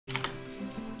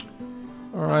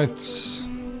Alright. Let's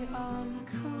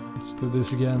do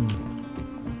this again.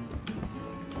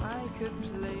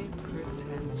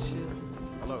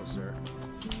 Hello, sir.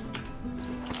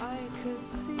 I could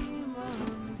see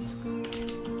my school.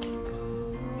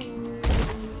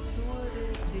 Would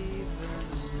it even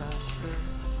matter?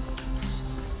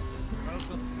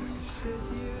 Welcome. Should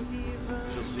you even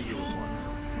She'll see you at once.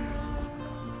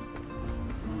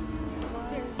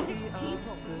 They're sick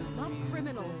people, not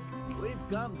criminals. We've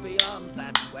gone beyond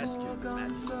that question,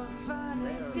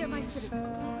 Matt. They're my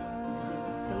citizens.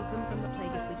 Save them from the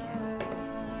plague if we can.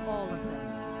 All of them.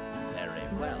 Very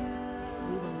well.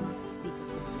 We will not speak of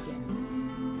this again.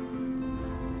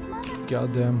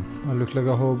 Goddamn, I look like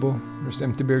a hobo. There's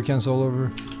empty beer cans all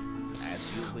over.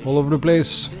 As you wish. All over the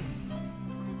place.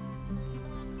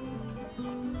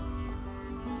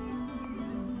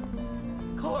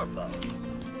 Corvo.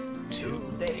 2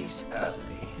 days early.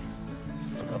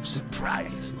 Full of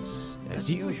surprises, as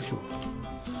usual.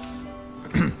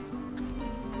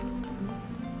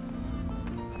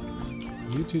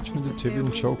 You teach me the Tibian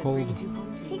chokehold.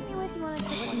 Take me with you on a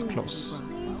trip. Close.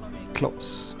 Please.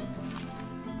 Close.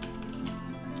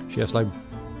 She has like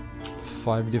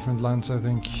 5 different lines, I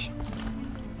think.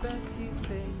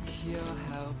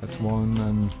 That's one.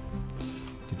 And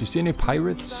did you see any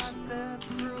pirates?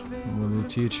 Will you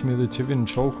teach me the Tibian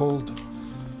chokehold?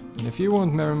 And if you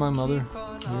won't marry my mother,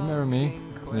 will you marry me?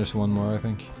 There's one more, I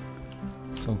think.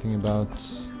 Something about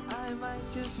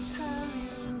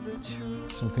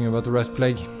the rat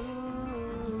plague.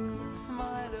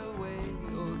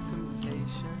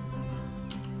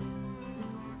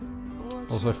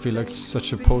 Also, I feel like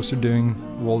such a poser doing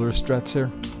walrus strats here.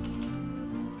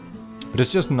 But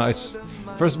it's just nice.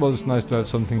 First of all, it's nice to have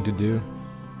something to do.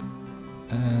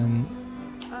 And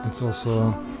it's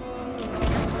also,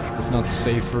 if not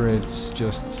safer, it's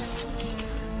just...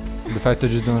 The fact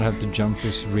that you don't have to jump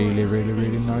is really, really,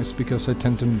 really nice, because I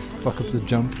tend to fuck up the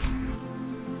jump.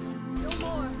 No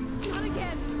more. Not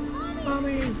again.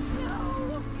 Mommy.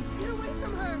 No. Get away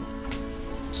from her.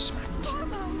 Smack.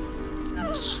 Corvo.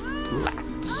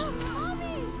 Splats.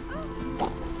 Mommy.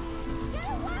 Get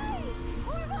away.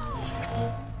 Corvo.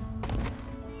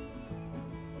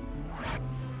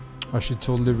 I should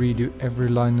totally redo every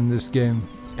line in this game.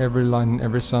 Every line,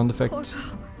 every sound effect.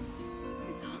 Corvo.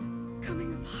 It's all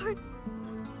coming apart.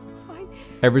 Fine.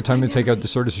 Every time you take out the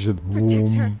sword, it should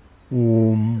Protect her.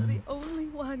 boom. You're the only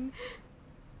one.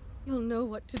 You'll know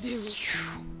what to do.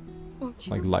 Won't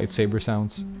you? Like lightsaber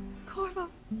sounds. Corvo.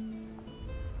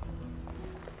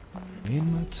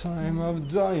 In my time of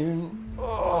dying.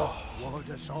 Oh. Lord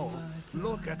us all.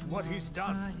 Look at what he's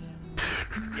done.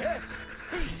 Yes,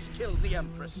 he's killed the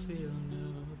Empress.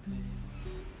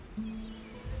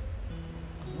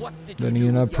 What did Then you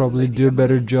again, do, I young probably lady do a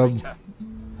better job traitor?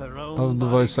 Her own of the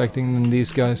voice acting than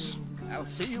these guys. I'll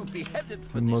see you beheaded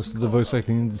for And this, most of the voice Corvo.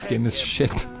 acting in this game is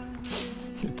shit.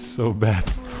 It's so bad.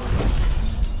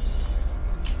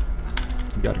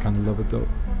 You gotta kinda love it though.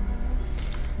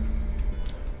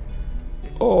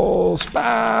 Oh,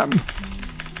 spam!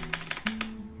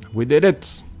 We did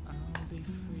it!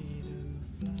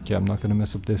 Okay, I'm not gonna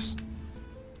mess up this.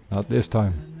 Not this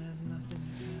time.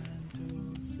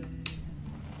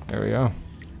 There we go.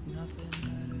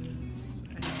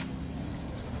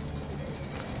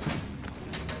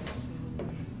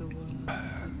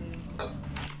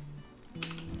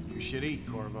 You should eat,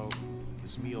 Corvo.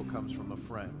 This meal comes from a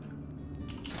friend.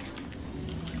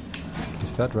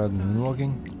 Is that red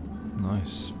moonwalking?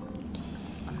 Nice.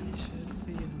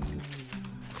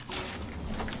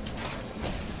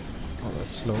 Oh,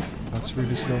 that's slow. That's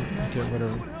really slow. Okay,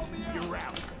 whatever. You're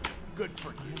out. Good for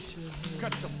you.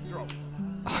 Cut some throat.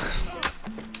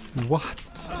 What?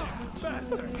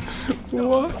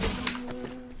 What?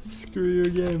 Screw your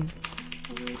game.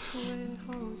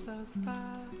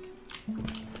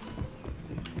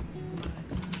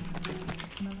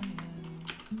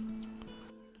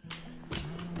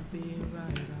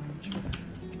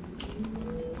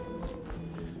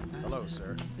 Hello,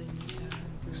 sir.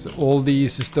 So all the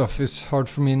easy stuff is hard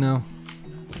for me now.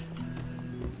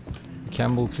 The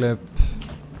Campbell clip,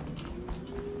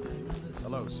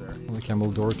 Hello, sir. the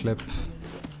Campbell door clip,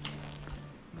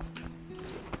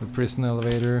 the prison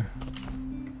elevator.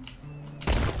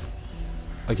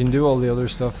 I can do all the other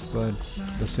stuff, but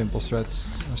the simple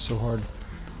strats are so hard.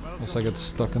 Also, I get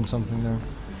stuck on something there.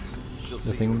 She'll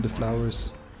The see thing you with the at once.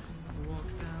 flowers.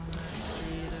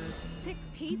 Sick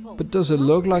people. But does it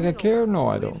look like I care? No,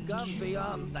 I We've don't. gone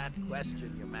beyond that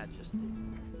question, Your Majesty.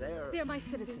 They're my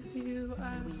citizens.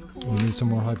 We need some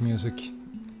more hype music.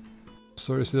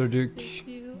 Sorry, Sir Duke.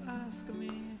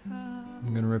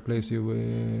 I'm gonna replace you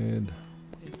with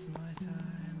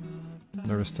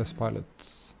There is test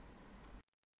pilots.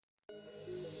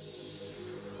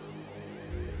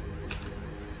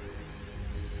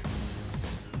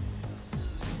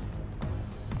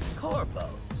 Corvo,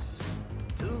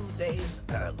 2 days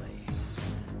early,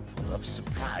 full of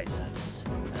surprises,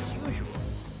 as usual.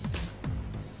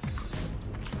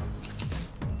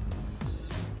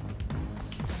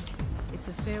 It's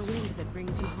a fair wind that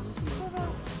brings you home to me.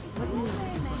 What news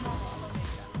have you brought?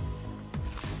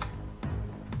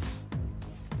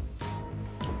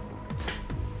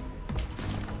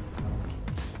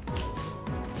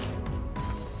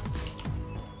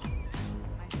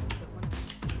 I have but one.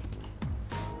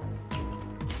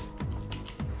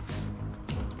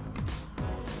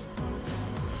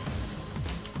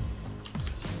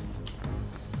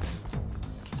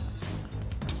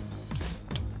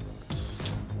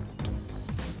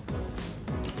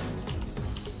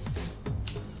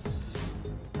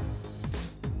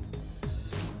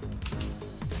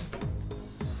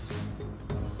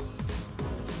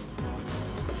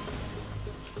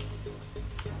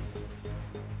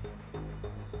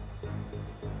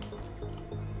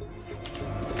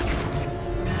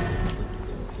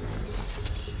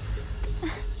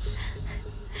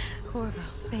 Corvo,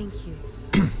 thank you.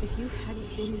 If you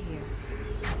hadn't been here.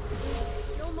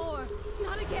 No more!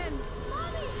 Not again!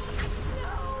 Mommy!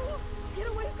 No! Get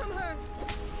away from her!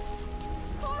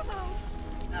 Corvo!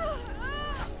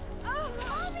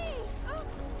 Mommy!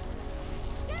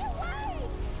 Get away!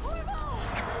 Corvo!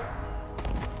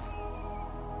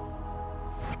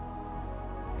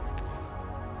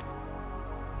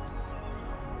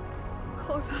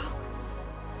 Corvo,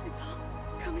 it's all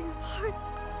coming apart.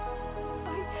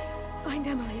 Find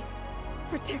Emily.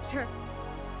 Protect her.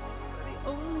 You're the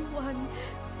only one.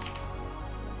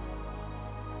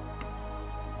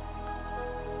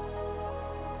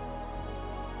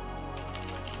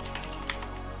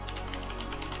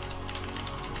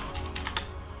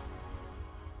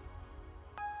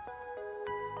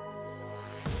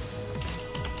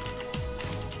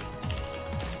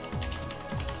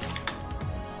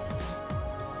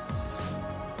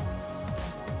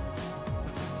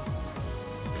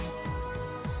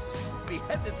 Be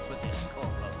headed for this,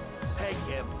 Corvo. Peg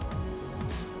him.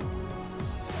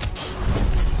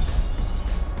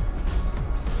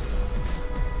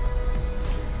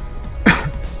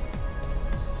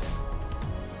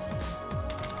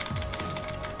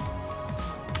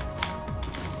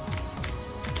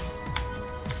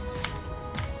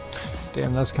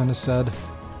 Damn, that's kind of sad.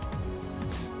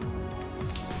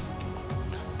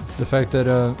 The fact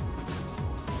that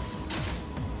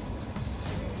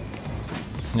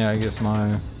yeah, I guess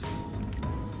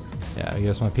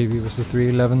my PB was a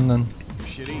 311 then. You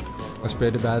should eat, Corvo. That's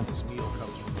pretty bad. This meal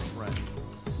comes from a friend.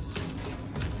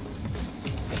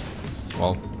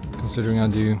 Well, considering I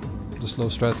do the slow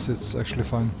strats, it's actually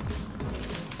fine.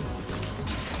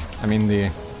 I mean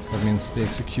that means the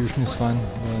execution is fine.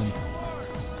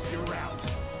 You're out.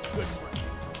 Good friend.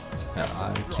 Yeah,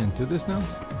 I can't do this now.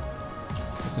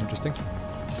 That's interesting.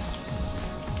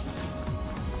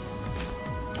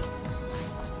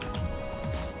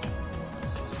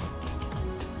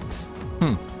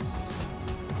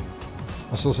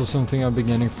 That's also something I've been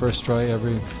getting first try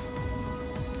every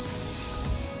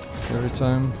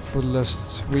time for the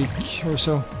last week or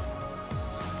so.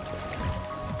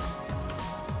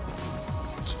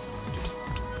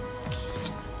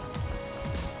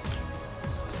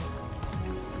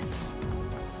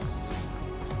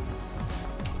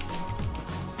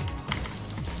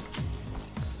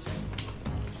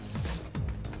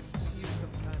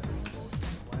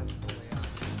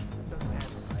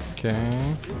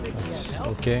 Okay, that's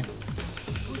okay.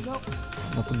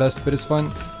 Not the best, but it's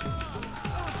fine.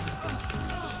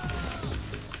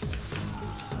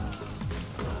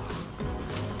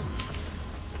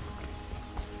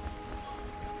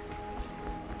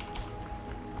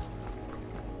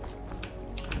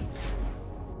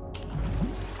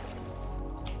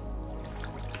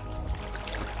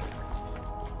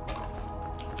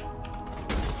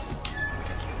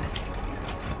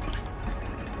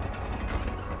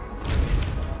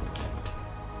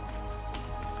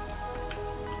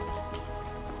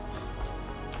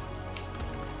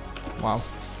 Wow.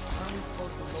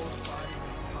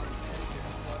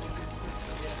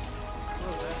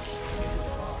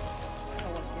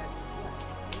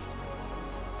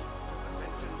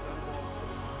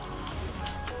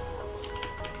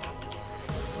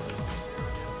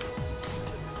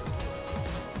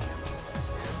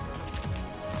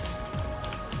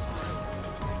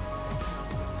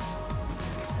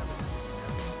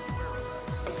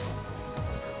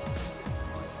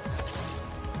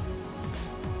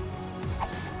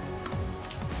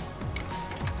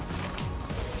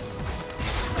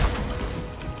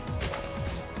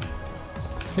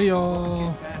 Hey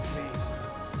y'all!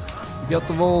 We got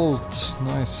the vault!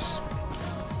 Nice.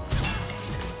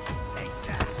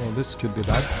 Oh, this could be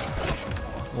bad.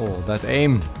 Oh, that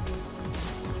aim!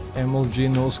 MLG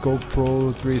No Scope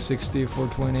Pro 360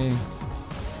 420.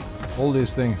 All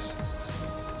these things.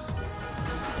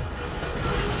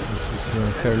 This is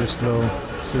fairly slow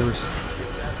series.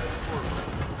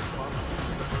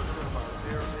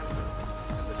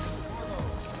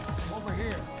 Over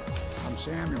here. I'm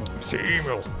Samuel.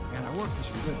 Samuel! And I work for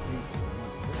some good people who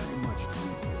want very much to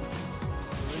meet you.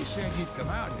 They said you'd come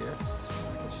out here.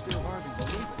 I could still hardly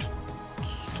believe it.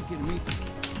 You can meet them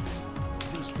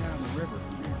just down the river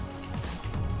from here.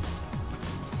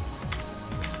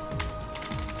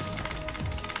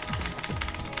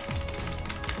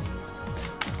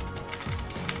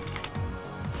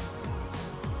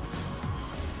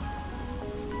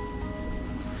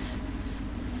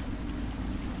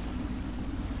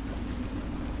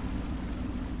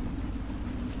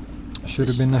 Should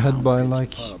have been ahead by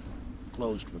like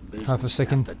Closed for business, half a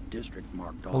second half the district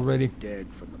marked off already. Dead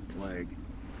from the plague.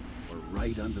 We're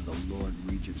right under the Lord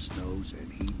Regent's nose,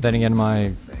 and he. Then again,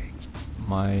 thing.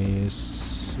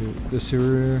 the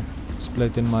sewer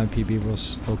split in my PB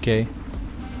was okay.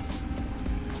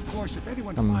 Of course, if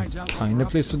anyone I'm finds out what kinda we're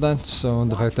up pleased to, with that, so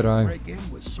the watch fact that them I break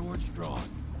in with swords drawn.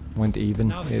 went even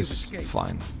Now that you've is escaped,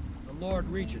 fine. The Lord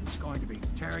Regent's going to be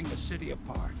tearing the city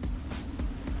apart.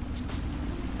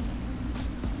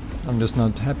 I'm just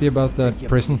not happy about that Take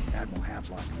prison. Admiral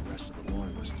Havelock and the rest of the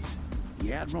loyalists.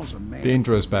 The Admiral's a man. The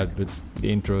intro is bad, but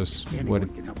the intro is what Anyone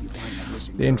it, can help you find that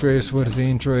missing the intro girl. is what the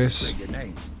intro is. Say your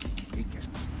name. He can.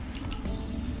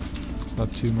 There's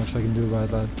not too much I can do about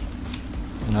that,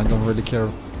 and I don't really care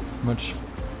much.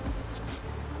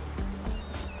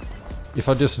 If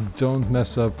I just don't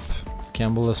mess up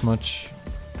Campbell as much,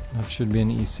 that should be an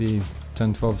easy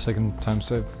 10-12 second time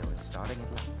save. So it's starting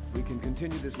at left. We can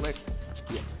continue this later.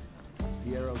 Yeah.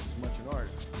 Piero's as much an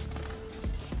artist.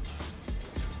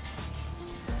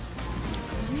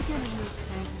 Can you get a new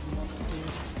tank from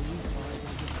upstairs, please, while I go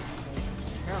get some place?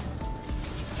 Careful.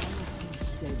 Everything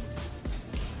steady.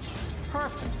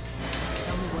 Perfect.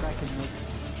 Tell me what I can make.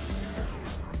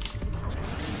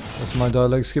 Also, my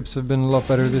dialogue skips have been a lot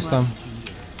better this time.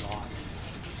 Exhausted.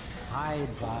 I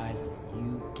advise that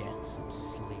you get some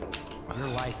sleep. Your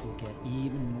life will get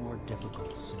even more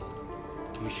difficult soon.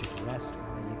 You should rest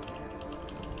while you can.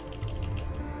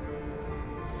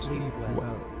 Sleep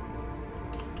well.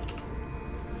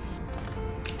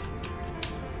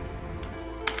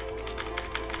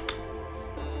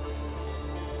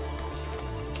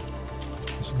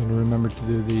 Just gotta remember to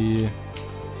do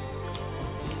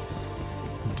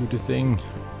the thing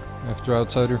after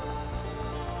Outsider.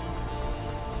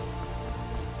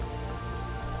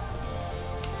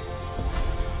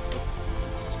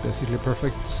 It's basically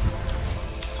perfect.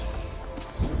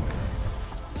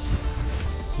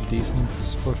 It's a decent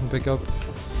potion pickup.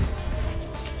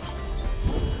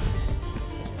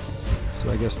 So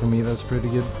I guess for me that's pretty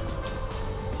good.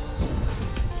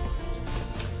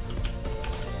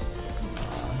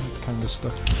 I'm kinda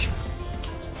stuck.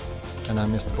 And I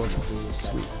missed the potion.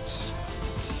 Sweet. So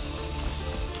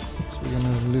we're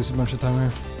gonna lose a bunch of time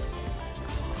here.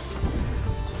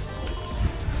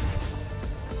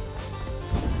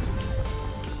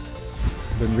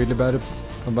 Been really bad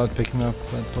about picking up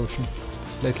that potion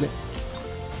lately.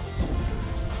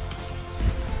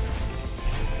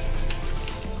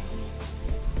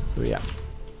 So yeah.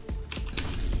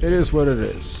 It is what it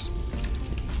is.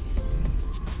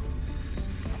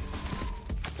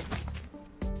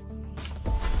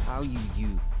 How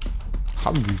you?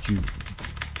 How did you?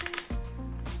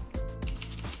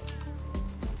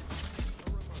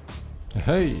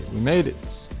 Hey, we made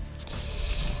it.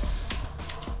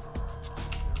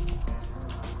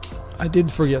 I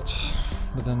did forget,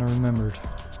 but then I remembered.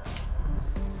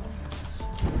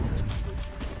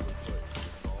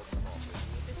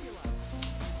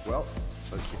 Well,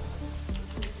 let's get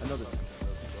another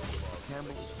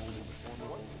Campbell's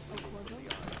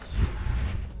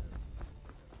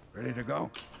Ready to go?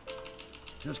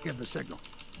 Just give the signal.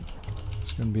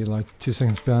 It's gonna be like 2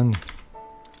 seconds behind.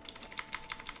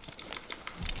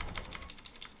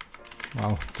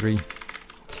 Wow, 3.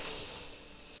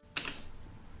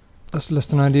 That's less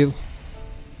than ideal.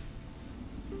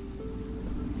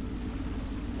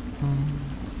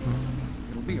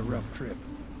 It'll be a rough trip.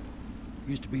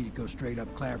 Used to be to go straight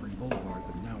up Clavering Boulevard,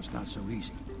 but now it's not so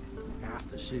easy. Half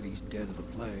the city's dead of the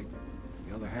plague.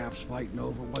 The other half's fighting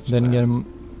over what's Then left. again,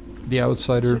 the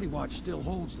Outsider City Watch still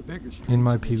holds the bigger streets in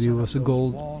my and they PV set was a up those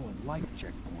gold. wall and light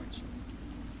checkpoints.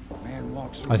 Man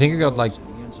walks I think I got through like those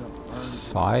and he ends up burned to a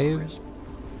 5? crisp.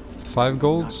 5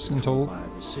 golds in total Why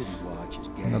the city watch is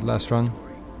in that last run.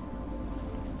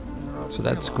 And there are So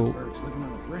that's real cool. birds living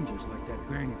on the fringes like that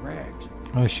Granny Rags.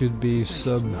 I should be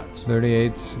sub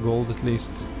 38 gold at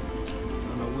least. I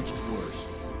don't know which is worse.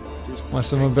 Just My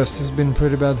summer best has been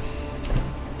pretty bad.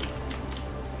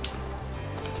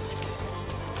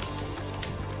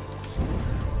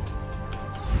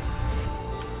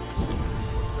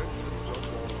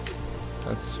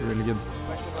 That's really good.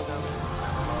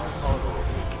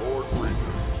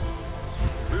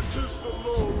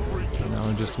 Now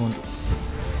I just want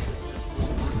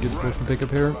a good potion pickup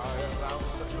here.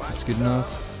 That's good enough.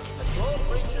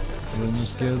 Balloon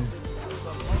is good.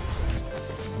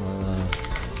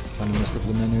 Kinda messed up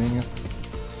the menuing.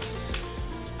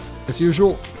 As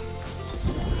usual.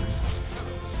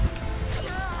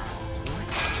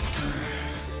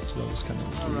 So that was kind of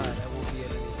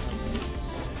weird.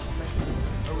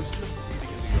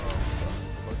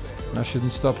 And I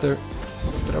shouldn't stop there,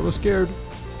 but I was scared.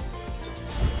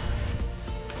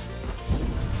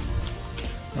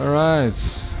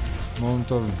 Alright,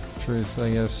 moment of truth, I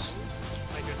guess.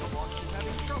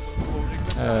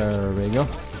 There we go.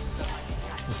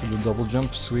 This is the double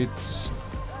jump, sweet.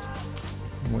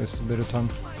 Waste a bit of time.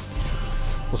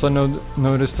 Also, I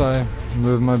noticed I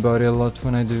move my body a lot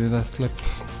when I do that clip,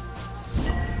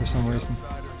 for some reason.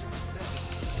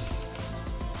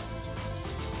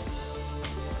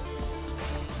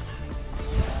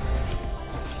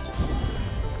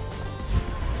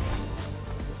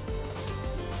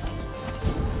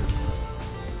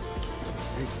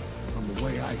 from the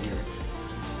way I hear it.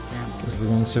 Because we're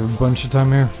gonna save a bunch of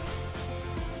time here.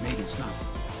 Maybe it's not.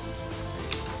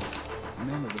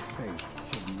 Men of the faith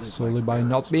shouldn't live Solely like by birds.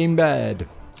 not being bad.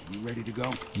 You ready to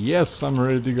go? Yes, I'm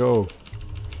ready to go.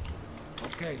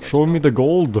 Okay, let's Show go. me the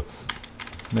gold.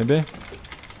 Maybe?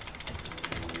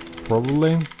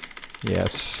 Probably?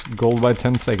 Yes, gold by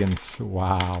 10 seconds.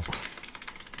 Wow.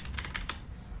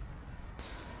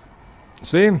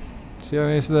 See how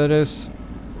easy that is?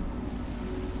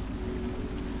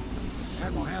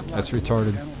 Admiral Havelock That's and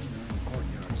retarded. Pendleton are in the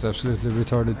courtyard. It's absolutely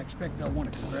retarded. I expect they'll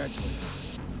want to congratulate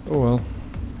you. Oh well.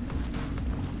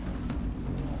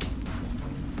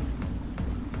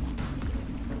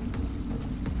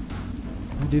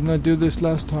 I did not do this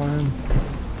last time.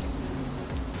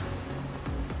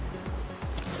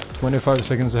 25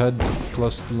 seconds ahead,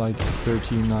 plus like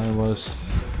 13 I was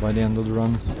by the end of the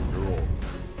run.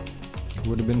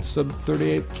 Would have been sub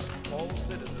 38.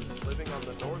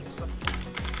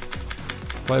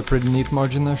 By a pretty neat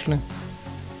margin actually.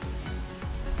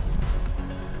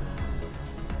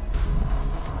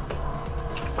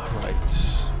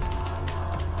 Alright.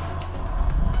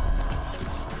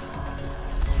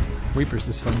 Weepers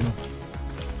is fun though.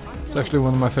 It's actually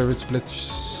one of my favorite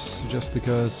splits just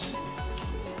because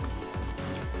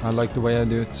I like the way I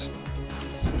do it.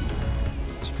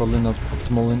 It's probably not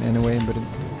optimal in any way, but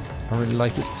I really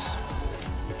like it.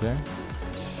 Okay.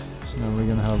 So now we're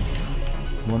gonna have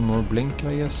one more blink,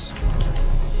 I guess.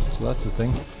 So that's the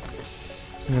thing.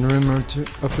 So I'm gonna remember to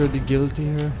upgrade the agility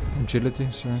here. Agility,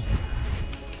 sorry.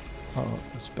 Oh,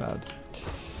 that's bad.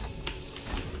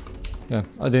 Yeah,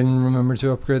 I didn't remember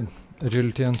to upgrade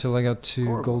agility until I got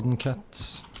to Golden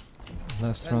Cats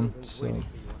last run, so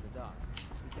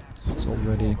it's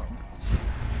already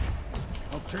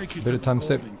I'll take you Bit to of the time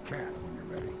save. Golden Cat when you're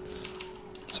ready.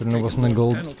 certainly Taken wasn't a Lord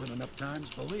gold. Pendleton enough times,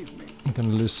 believe me. I'm gonna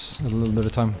lose a little bit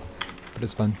of time, but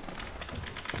it's fine.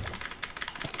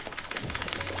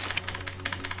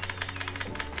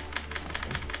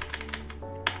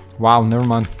 Wow, never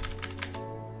mind.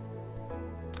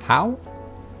 How?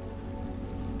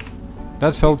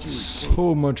 That felt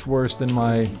so much worse than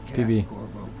my Golden Cat, PB.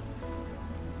 Corvo.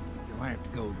 You'll have to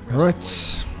go the rest of the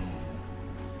Alright.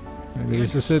 way. Maybe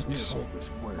this is The it. entrance near Hopeless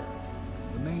Square.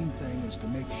 The main thing is to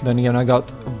make sure Then again, I got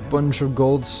her a and bunch of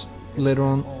golds Pendleton later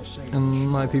on all safe in and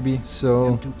my sure. PB, so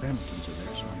Them two Pendletons are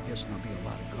there, so I'm guessing there'll be a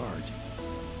lot of guards.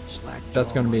 Slack that's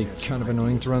jaw gonna be redheads kind of might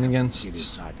annoying be to run able Get against.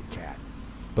 inside the cat.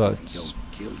 But If he don't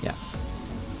kill you. yeah.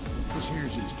 This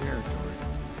here's his territory.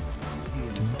 He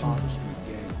and the Potter Street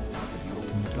gang hold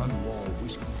up at the old Dunwall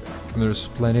whiskey factory. There's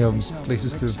plenty of They sell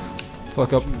places to elixir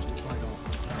fuck up. choose to fight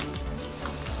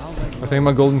off. I'll let you I think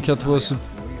my golden cat know was for you a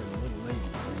little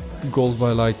later. gold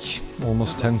by like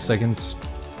almost 10 seconds,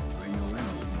 I know Emily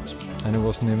must be and it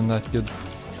wasn't even that good.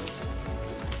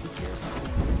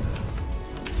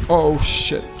 Oh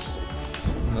shit!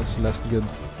 That's less good.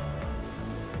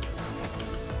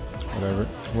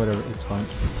 Whatever, it's fine.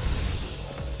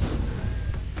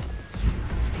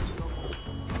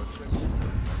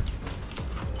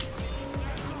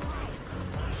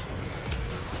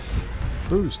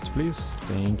 Boost, please.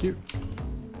 Thank you.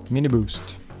 Mini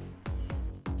boost.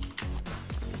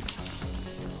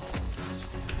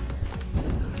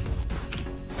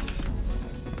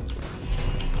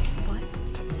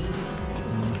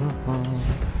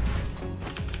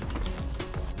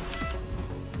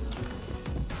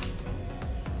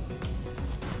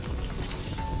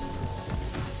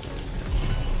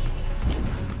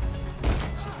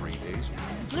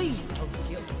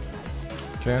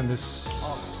 Okay,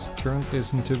 this currently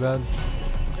isn't too bad.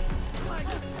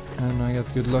 And I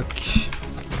got good luck.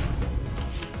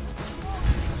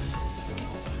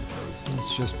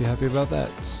 Let's just be happy about that.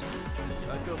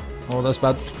 Oh, that's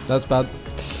bad. That's bad.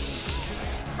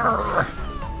 I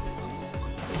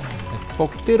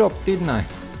fucked it up, didn't I?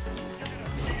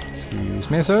 Excuse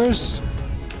me, sirs.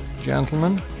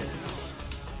 Gentlemen.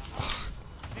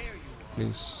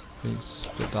 Please, please,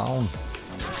 get down.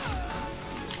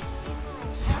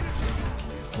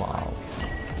 Wow.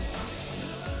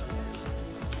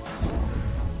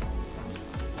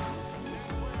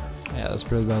 Yeah, that's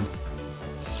pretty bad.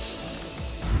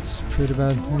 It's pretty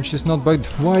bad. And she's not bugged.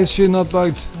 Why is she not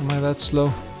bugged? Am I that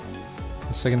slow?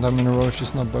 The second time in a row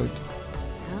she's not bugged.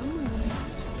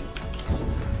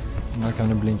 And I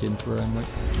kind of blink into her and like...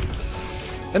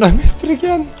 And I missed it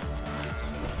again!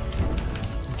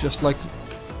 Just like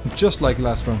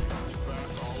last one.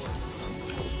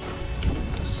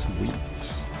 Sweet.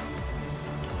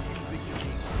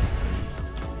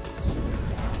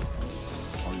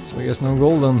 So I guess no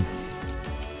gold then.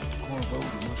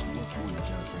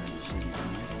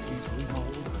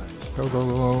 Go, go,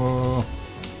 go, go.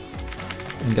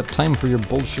 Ain't got time for your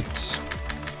bullshit.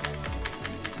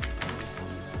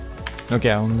 Okay,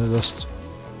 I only lost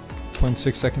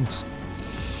 0.6 seconds.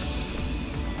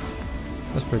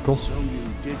 That's pretty cool. So you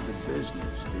did the business,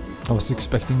 did you? I was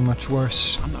expecting much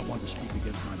worse. I'm not one to speak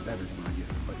against my betters, mind you,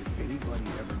 but if anybody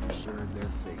ever deserved their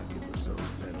fate, it was those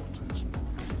Pendletons.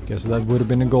 Guess that would have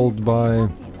been a gold by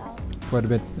quite a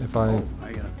bit if I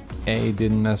A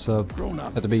didn't mess up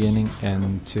at the beginning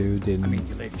and 2 didn't.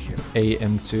 A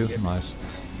and 2, nice.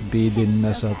 B didn't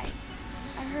mess up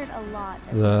I heard a lot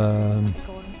of the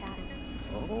golden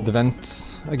cat.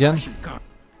 vent again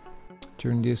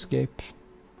during the escape.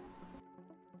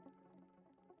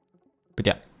 But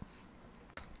yeah,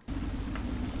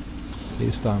 at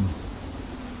least I'm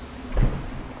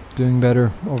doing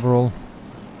better overall.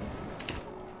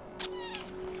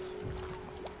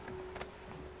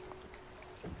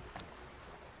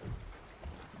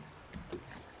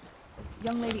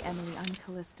 Young Lady Emily, I'm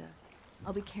Callista.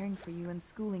 I'll be caring for you and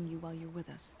schooling you while you're with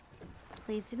us.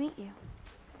 Pleased to meet you.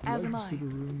 As am I.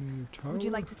 Would you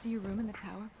like to see your room in the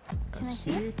tower? Can I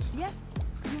see it? Yes,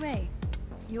 you may.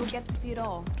 You'll get to see it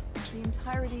all. The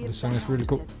entirety of This song is really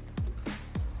cool.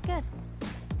 Good.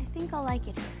 I think I'll like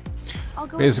it here. I'll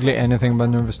go Basically upstairs anything before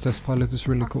by I go. Nervous Test Pilot is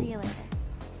really I'll cool. see you later.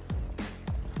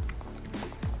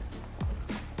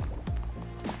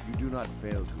 You do not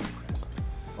fail to impress.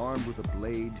 Armed with a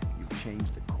blade, you've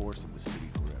changed the course of the city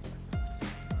forever.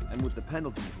 And with the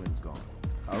Pendleton twins gone,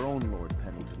 our own Lord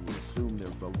Pendleton will assume their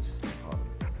votes in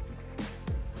Parliament.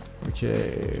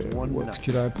 Okay, One what night,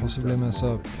 could I you've possibly done mess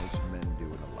more up? than most men do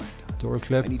in a lifetime. Door I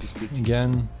clip need to speak to you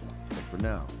again, soon, but for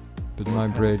now, but Lord my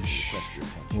Pendleton bridge requests your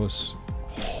attention. was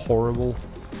horrible.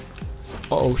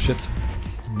 Oh shit,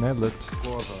 nailed it.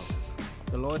 Corvo,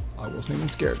 the Lord. I wasn't even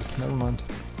scared, never mind.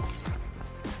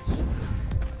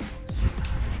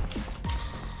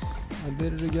 I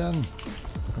did it again.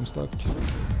 I'm stuck.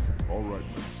 All right.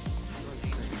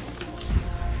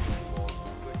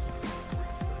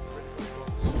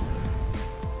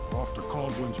 Off to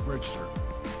Caldwell's Bridge, sir.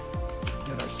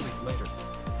 Get our sleep later.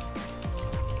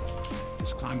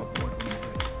 Just climb aboard when you're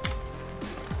ready.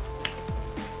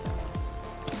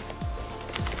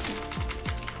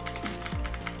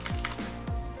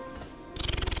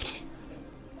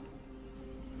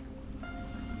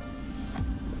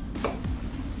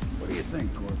 What do you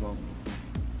think, Corvo?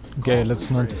 Okay, let's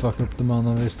not fuck up the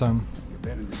mana this time. You've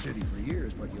been in the city for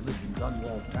years, but you lived in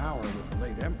Dunwall Tower with the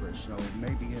late Empress, so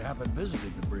maybe you haven't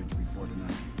visited the bridge before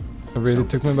tonight. It really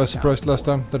took me by surprise last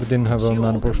time that I didn't have a See all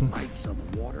mana the potion. lights on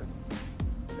the water?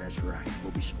 That's right.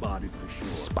 We'll be spotted for sure.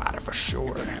 Spotted for sure.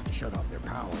 You're gonna have to shut off their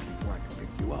power before I can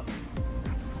pick you up.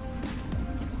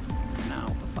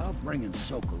 Now, about bringing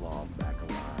Sokolov back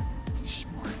alive, he's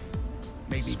smart.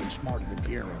 Maybe even smarter than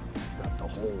Piero. Got the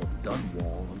whole of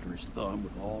Dunwall under his thumb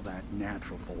with all that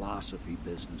natural philosophy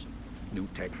business. New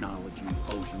technology,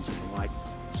 potions and the like.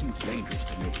 Seems dangerous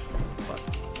to me. But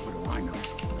what do I know?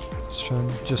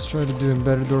 Just try to do a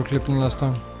better door clip than last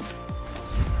time.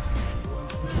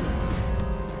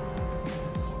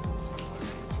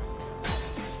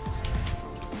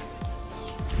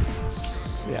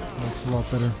 So Yeah, that's a lot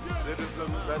better.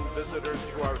 Citizens and visitors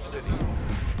to our city.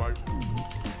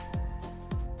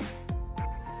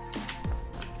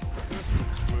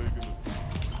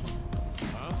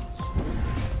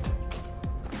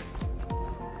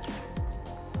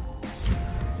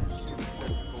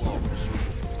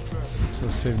 So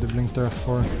save the blink there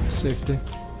for safety.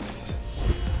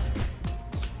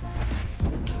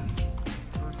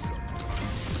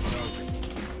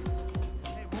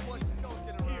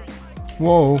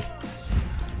 Whoa.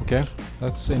 Okay,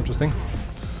 that's interesting.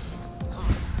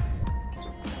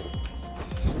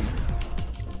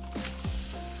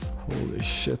 Holy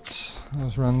shit, that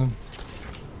was random.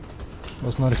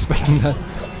 Was not expecting that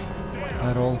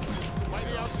at all.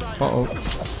 Uh-oh.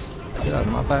 Get out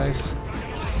of my face.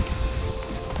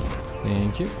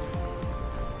 Thank you.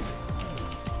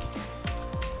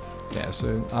 Yeah,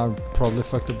 so I probably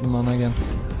fucked up the mana again.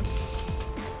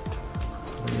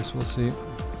 I guess we'll see.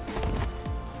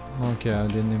 Okay, I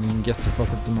didn't even get to fuck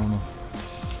up the mana.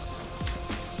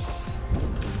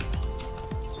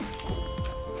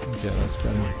 Okay, that's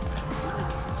better.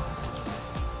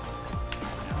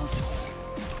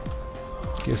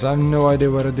 Okay, so I have no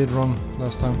idea what I did wrong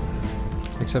last time.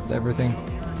 Except everything.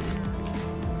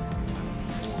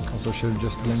 Also should have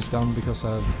just blinked down because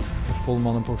I have a full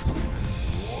mana potion.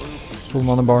 Full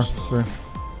mana bar, sorry.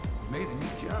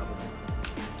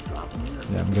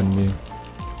 Yeah, I'm gonna be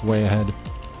way ahead.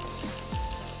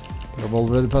 But I've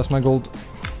already passed my gold.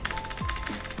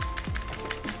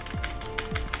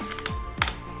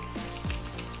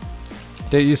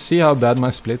 Do you see how bad my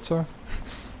splits are?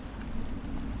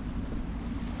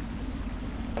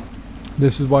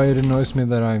 This is why it annoys me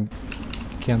that I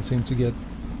can't seem to get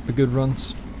the good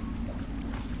runs.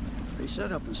 They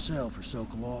set up a cell for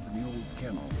Sokolov in the old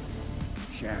kennel.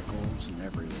 Shackles and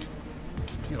everything.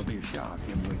 It'll be a shock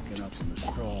him waking up in the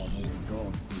straw and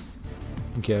old dog.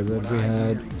 Okay, but we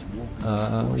had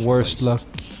worst luck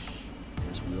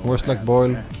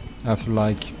boil after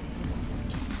like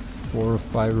 4 or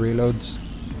 5 reloads,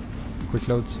 quick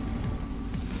loads.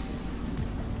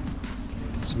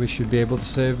 So we should be able to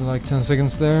save like 10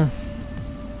 seconds there.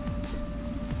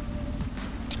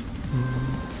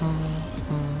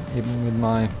 Even with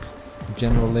my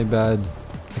generally bad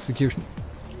execution.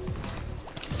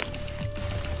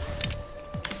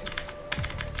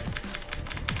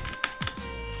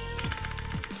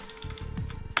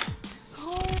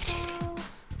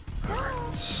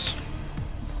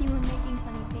 You were making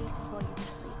funny faces while you were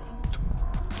sleeping.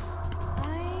 I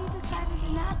decided to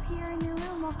nap here in your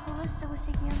room while Callista was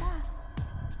taking a bath.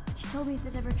 She told me if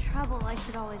there's ever trouble, I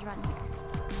should always run here.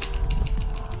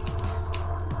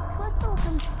 Callista will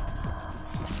come.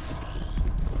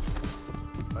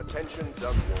 Attention,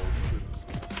 Duck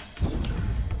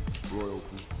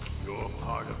Royalty. You're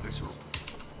part of this room.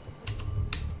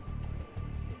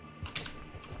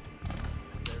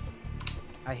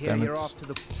 I hear Damn you're it. off to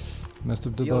the... Messed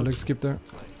up the Dalek skip there.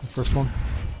 The first one.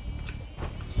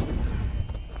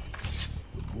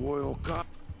 Boil cup.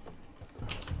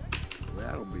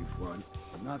 That'll be fun.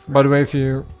 Not for By the way, if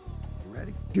you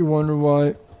ready? wonder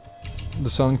why the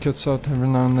sound cuts out every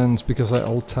now and then, it's because I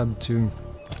alt tab to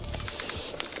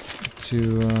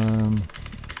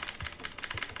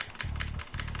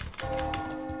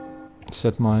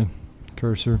set my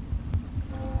cursor,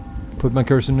 put my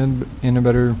cursor in a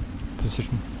better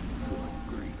position,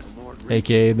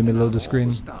 aka the middle of the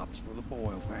screen. Stops for the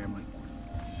Boyle family.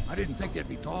 I didn't think there'd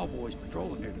be tall boys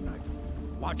patrolling here tonight.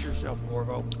 Watch yourself,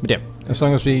 Corvo. But yeah, as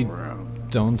long as we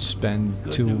don't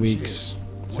spend 2 weeks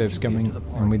save scumming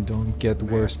and we don't get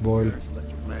worst boil,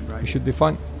 we should be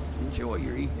fine. Enjoy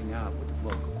your evening out with the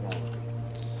folk of quality.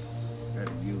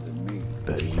 Better you than me.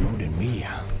 Better you than me.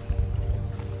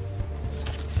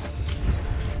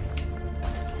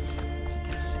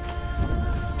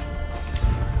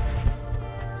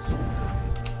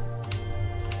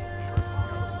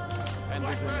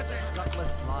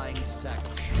 Gutless lying sack.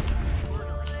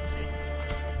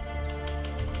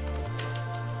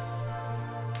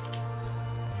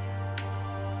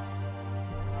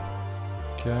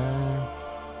 Okay.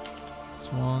 This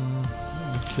one.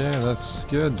 Okay, that's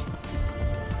good.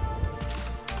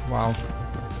 Wow.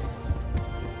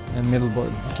 And middle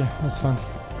board. Okay, that's fine.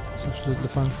 That's absolutely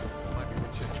fine.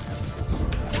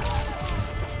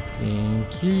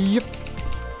 Thank you. Yep.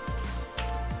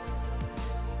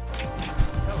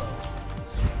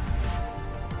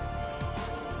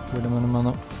 Wait a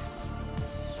minute.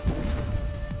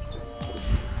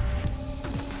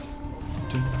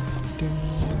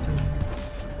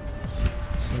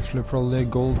 It's actually probably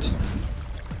gold.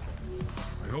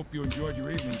 I hope you enjoyed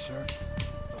your evening, sir.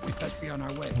 But we best be on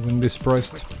our way. I wouldn't be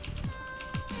surprised.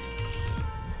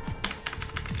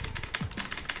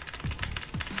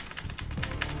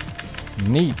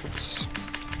 Neat.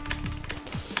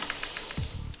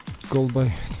 Gold by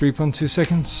 3.2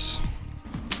 seconds.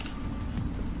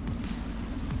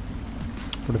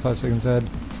 45 seconds ahead.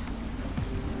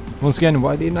 Once again,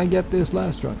 why didn't I get this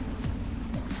last run?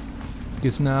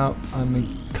 Because now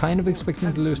I'm kind of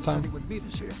expecting to lose time.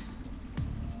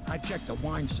 I checked the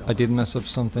wine cellar. I did mess up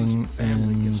something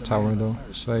in tower though,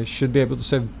 so I should be able to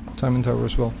save time in tower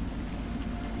as well.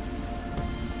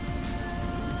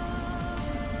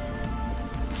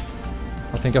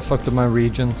 I think I fucked up my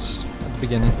regions at the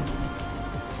beginning.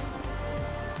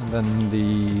 And then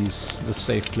the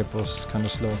save clip was kind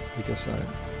of slow because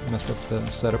I messed up the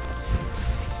setup.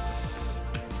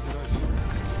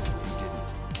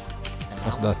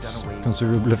 So that's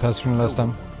considerably faster than last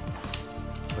time.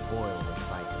 The boil was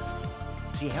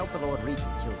fighting. She helped the Lord Regent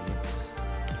kill the Empress.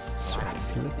 So I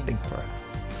feel for her.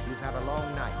 You've had a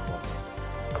long night,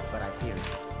 Corporal, but I fear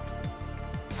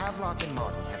you. Havelock and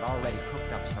Martin have already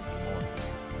cooked up something more for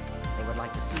you. They would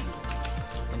like to see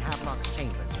you in Havelock's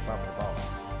chambers above the ball.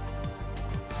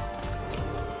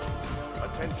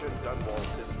 Attention, Dunwall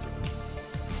citizens.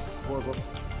 Corporal,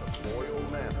 The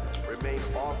Royal Manor remain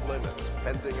off limits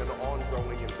pending an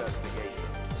ongoing investigation.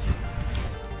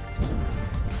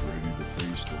 Ready to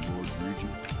face the Lord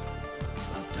Regent?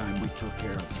 About time we took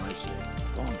care of my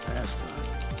sake. Long past time.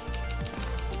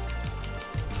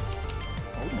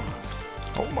 Oh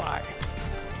my. Oh my.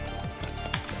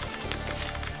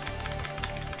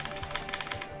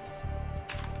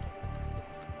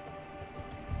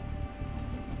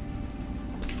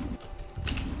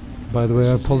 By the way,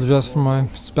 I apologize for my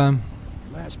spam.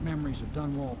 Last memories of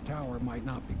Dunwall Tower might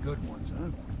not be good ones, huh?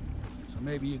 So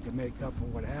maybe you can make up for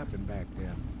what happened back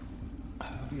then.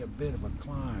 It'll be a bit of a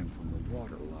climb from the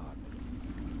water lot.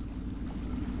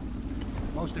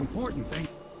 Most important thing,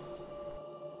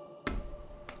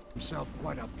 himself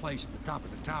quite a place at the top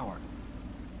of the tower.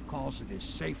 Calls it his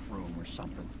safe room or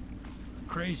something.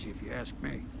 Crazy if you ask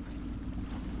me.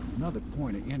 Another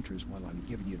point of interest while I'm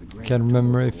giving you the grand Can't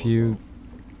remember tour, if you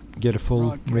get a full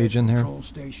Broadcast region here. Control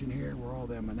station here, where all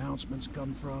them announcements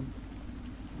come from,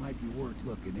 might be worth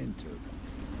looking into.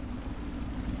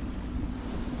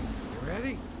 You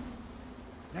ready?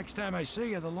 Next time I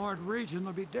see you, the Lord Regent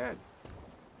will be dead.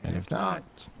 And if not,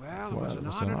 well, it was an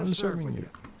honor honor to serve serving with you.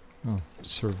 you. Oh,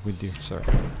 serve with you, sorry.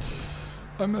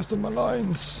 I messed up my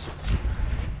lines.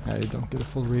 Yeah, you don't get a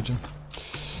full region.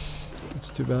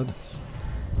 It's too bad.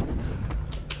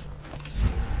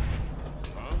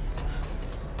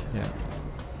 Yeah.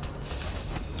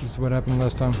 This is what happened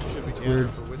last time. It's weird.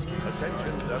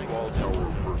 Attention, Dunwall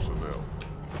Tower personnel.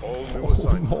 All new Oh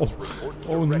assignments no. report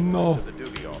Oh directly no. to the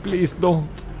duty office. Please don't.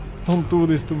 Don't do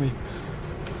this to me.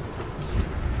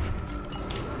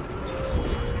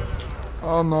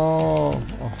 Oh no.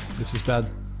 Oh, this is bad.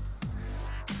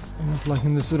 I'm not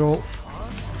liking this at all.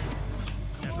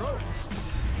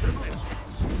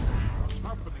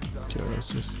 Okay, let's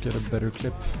just get a better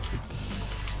clip.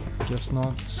 Guess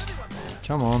not.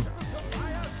 Come on.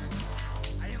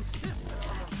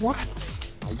 What?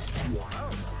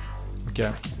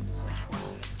 Okay.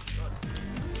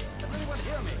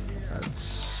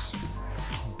 That's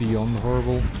beyond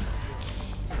horrible.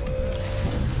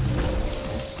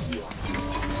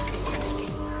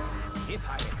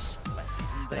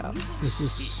 Yeah, this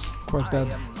is quite bad.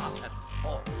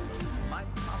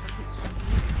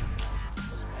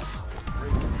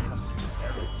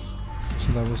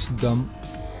 So that was dumb.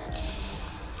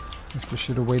 We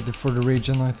should have waited for the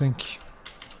region, I think.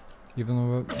 Even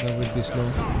though that would be slow.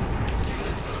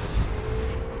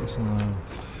 Guess I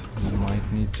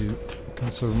might need to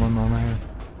conserve my mana here.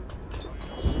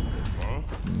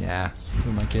 Yeah,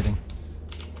 who am I kidding?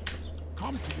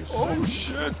 Oh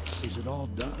shit! Is it all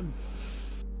done?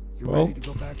 You Well, ready to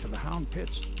go back to the Hound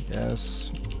Pits?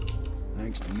 yes.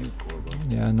 Thanks to you, Corvo.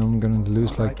 Yeah, I know I'm gonna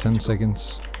lose like Alright, 10 let's go.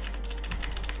 seconds.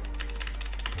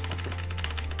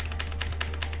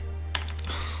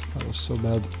 That was so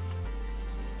bad.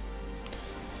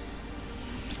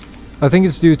 I think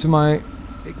it's due to my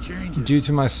Big changes.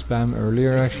 spam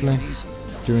earlier actually,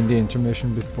 during the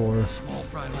intermission before Small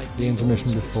fry like the me intermission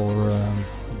always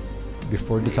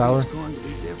before the Maybe tower. It's going to be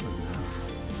different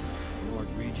now. Lord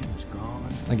Regent is gone.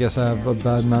 I guess I have a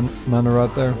bad mana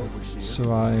right there,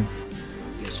 so I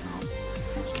Guess not.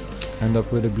 It's done. end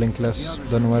up with a blink less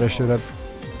than what I should have.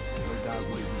 No doubt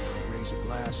waiting to raise a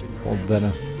glass in your Or hand.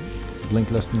 better, blink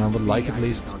less than I would like at Me, I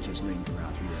least. think I'll just linger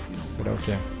out here if you don't But mind.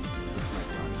 okay.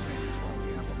 Reflect on things while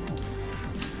we have a moment.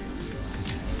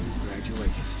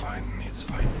 Congratulations. It's fine, it's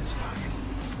fine, it's fine.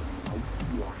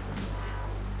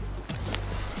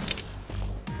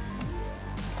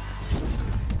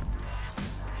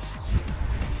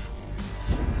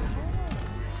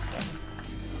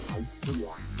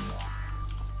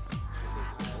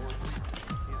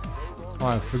 Oh,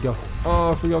 I forgot.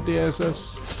 Oh, I forgot the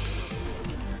SS.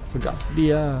 Forgot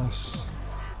the ass.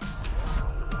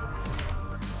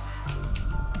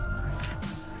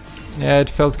 Yeah, it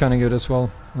felt kind of good as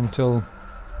well until.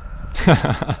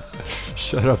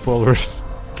 Shut up, Walrus.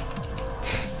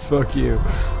 Fuck you.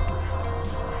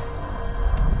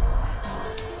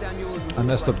 I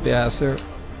messed up the ass here.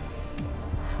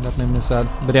 That made me sad.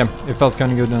 But yeah, it felt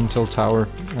kind of good until tower,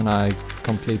 and I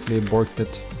completely borked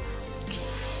it.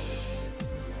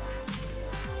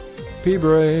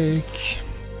 P-break.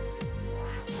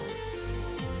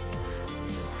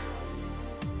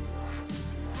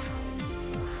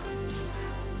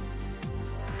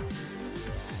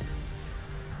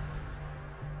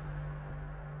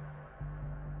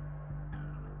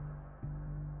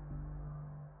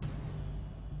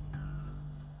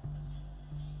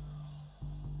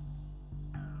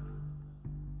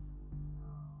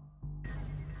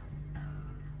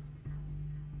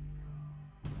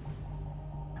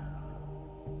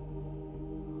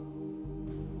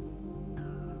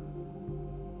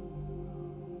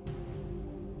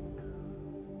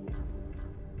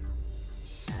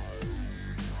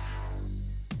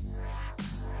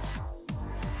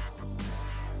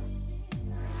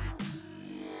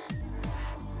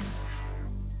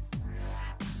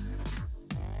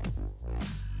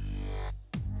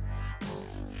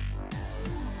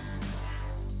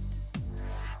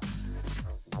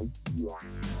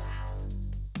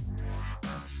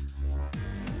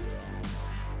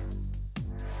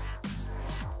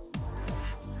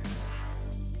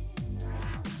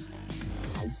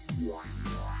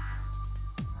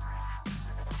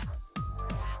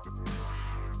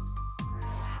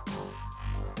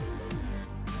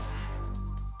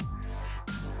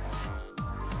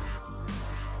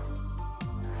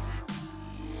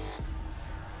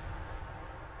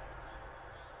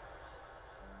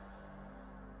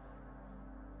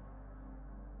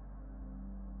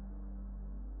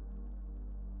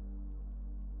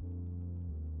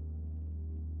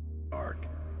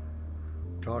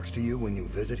 Talks to you when you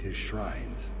visit his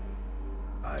shrines.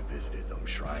 I visited those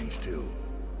shrines too.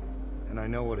 And I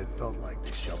know what it felt like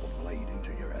to shove a blade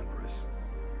into your Empress.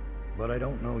 But I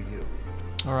don't know you.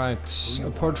 Alright,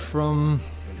 apart from...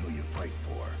 and who you fight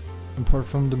for. Apart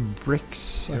from the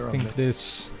bricks, I think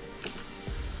this...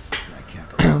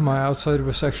 my outside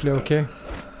was actually okay.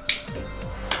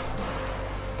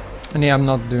 And yeah, I'm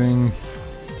not doing...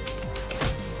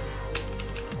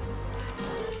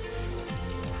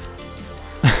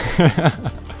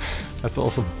 That's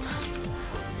awesome.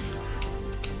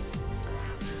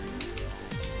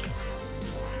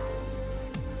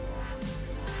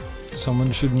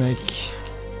 Someone should make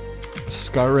a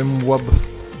Skyrim Wub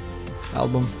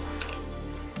album.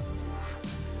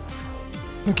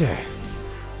 Okay.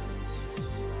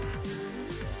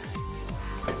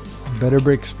 Better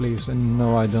bricks, please. And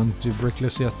no, I don't do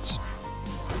brickless yet.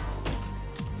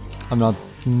 I'm not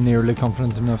nearly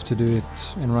confident enough to do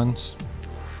it in runs.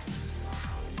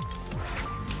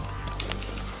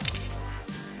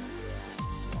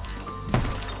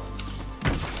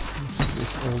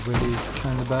 Already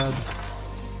kind of bad.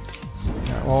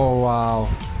 Yeah, oh wow,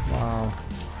 wow.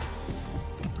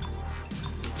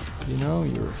 You know,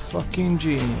 you're a fucking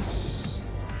genius.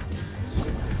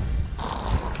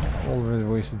 Already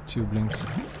wasted 2 blinks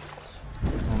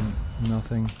on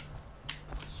nothing.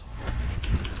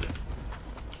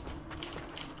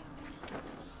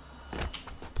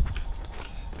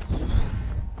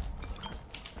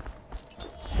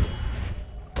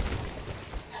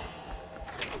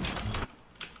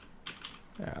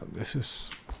 This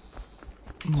is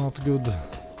not good.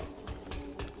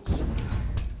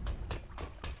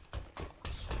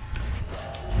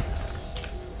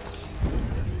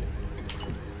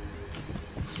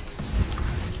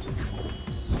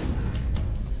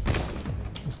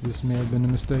 This may have been a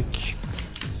mistake.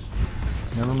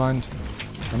 Never mind.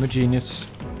 I'm a genius.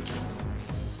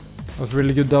 That was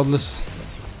really good, Douglas.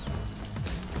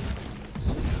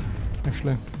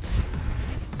 Actually.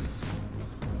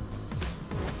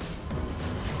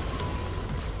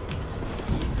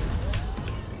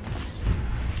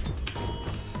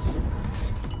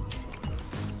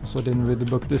 So I didn't read the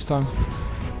book this time.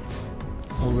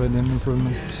 Already an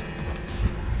improvement.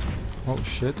 Oh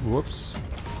shit, whoops.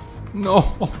 No!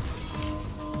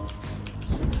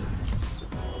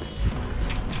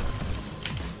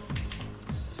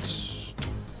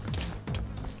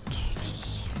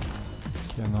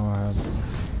 Okay, now I have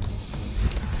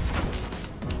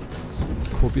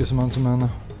copious amounts of mana.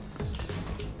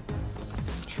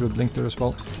 Should have blinked there as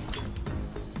well.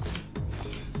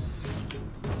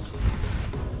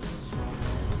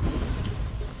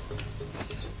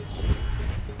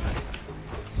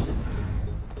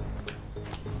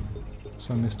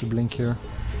 so I missed the blink here.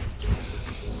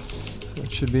 So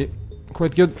it should be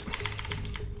quite good.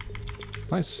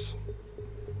 Nice.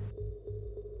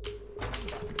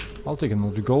 I'll take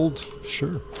another gold,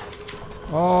 sure.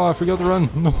 Oh, I forgot to run.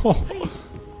 No.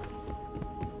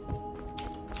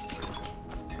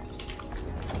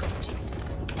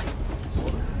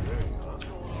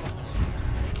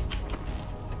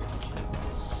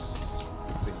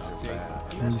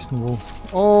 Reasonable.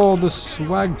 Oh, the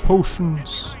swag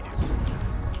potions.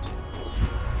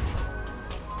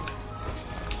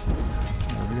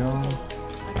 There we go.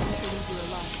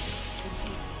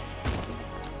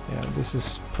 Yeah, this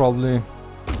is probably.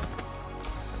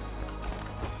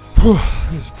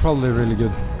 This is probably really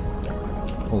good.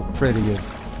 Well, pretty good,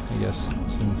 I guess,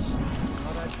 since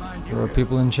there are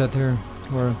people in chat here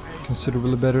who are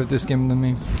considerably better at this game than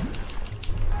me.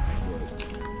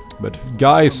 But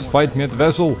guys, fight me at the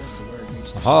vessel!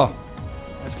 Aha!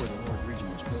 That's where the Lord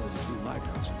Regent was building the new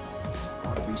lighthouse.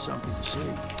 Ought to be something to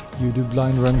see. You do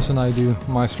blind runs and I do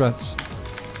my strats.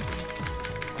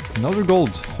 Another gold!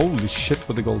 Holy shit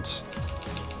with the golds.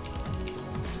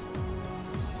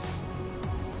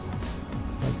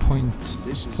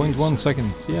 Point 1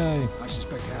 seconds, yay! I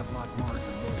suspect Havelock Mark.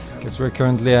 Guess we're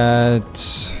currently at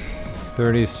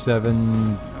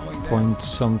 37 point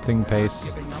something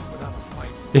pace.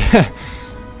 Yeah,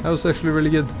 that was actually really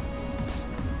good.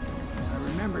 I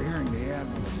remember hearing the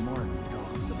Admiral and Martin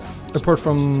talking about Apart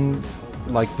from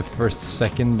like the first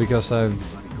second, because I've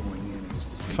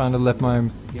kind of let my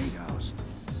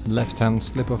left hand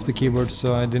slip off the keyboard,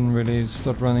 so I didn't really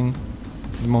start running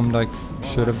the moment I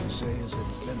should have.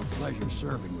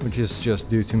 Which is just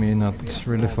due to me not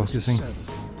really focusing.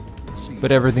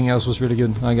 But everything else was really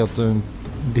good. I got the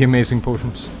amazing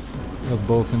potions. Got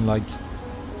both in like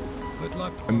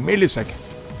a millisecond.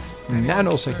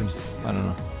 Nanosecond. I don't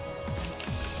know.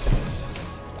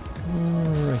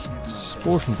 Alright.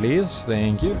 Potion please.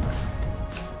 Thank you.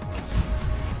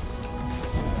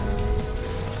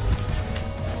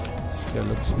 Okay,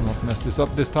 let's not mess this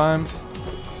up this time.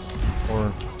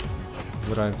 Or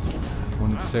what I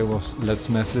wanted to say was, let's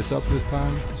mess this up this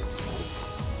time.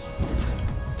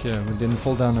 Okay, we didn't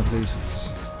fall down at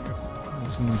least.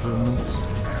 That's an improvement.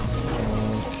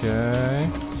 Okay.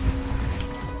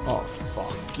 Oh,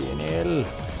 fucking hell.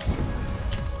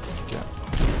 Okay.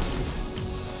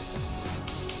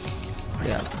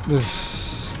 Yeah,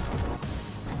 this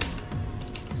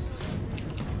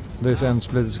end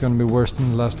split is gonna be worse than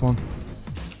the last one.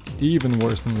 Even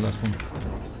worse than the last one.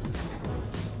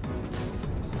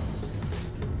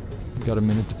 Got a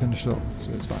minute to finish though,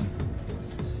 so it's fine.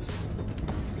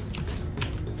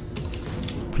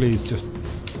 Please just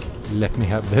let me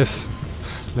have this.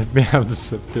 Let me have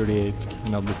this at 38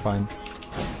 and I'll be fine.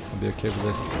 I'll be okay with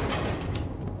this.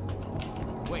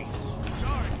 Wait,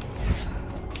 sorry.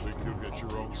 Think you'll get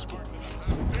your own score.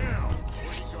 Now,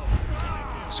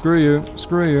 Screw you,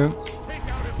 screw you.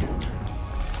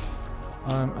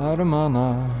 I'm out of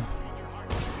mana.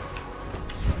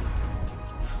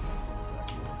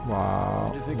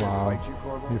 Wow, wow.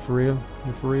 You for real?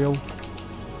 You for real?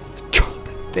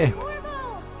 God damn. I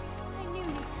knew you'd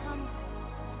come.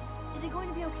 Is it going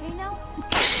to be okay now?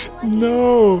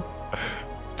 No!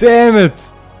 Damn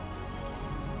it!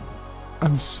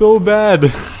 I'm so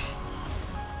bad.